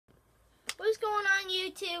what's going on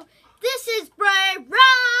YouTube? This is Bray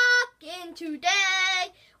Rock, and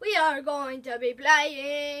today we are going to be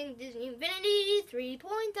playing Disney Infinity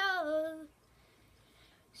 3.0.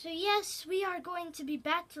 So yes, we are going to be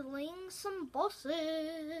battling some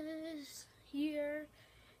bosses here.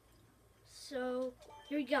 So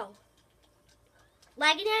here we go.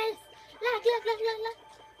 Lagginess! Lag.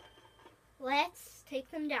 Let's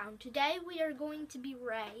take them down. Today we are going to be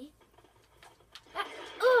Ray.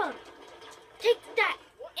 Take that,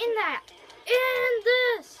 and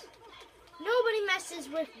this. Nobody messes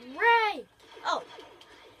with Ray. Oh,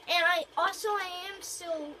 and I am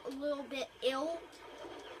still a little bit ill.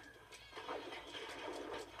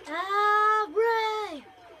 Ray.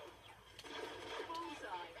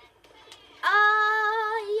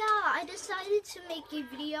 Yeah, I decided to make a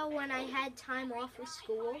video when I had time off of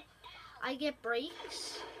school. I get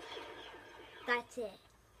breaks. That's it.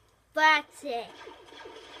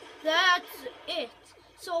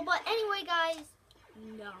 So, but anyway, guys,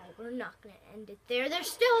 no, we're not going to end it there.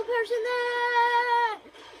 There's still a person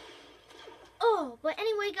there. Oh, but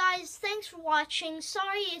anyway, guys, thanks for watching.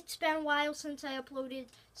 Sorry it's been a while since I uploaded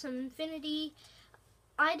some Infinity.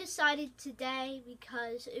 I decided today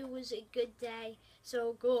because it was a good day.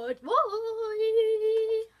 So, goodbye.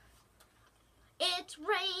 It's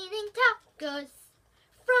raining tacos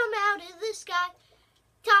from out of the sky.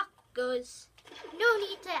 Tacos. No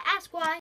need to ask why.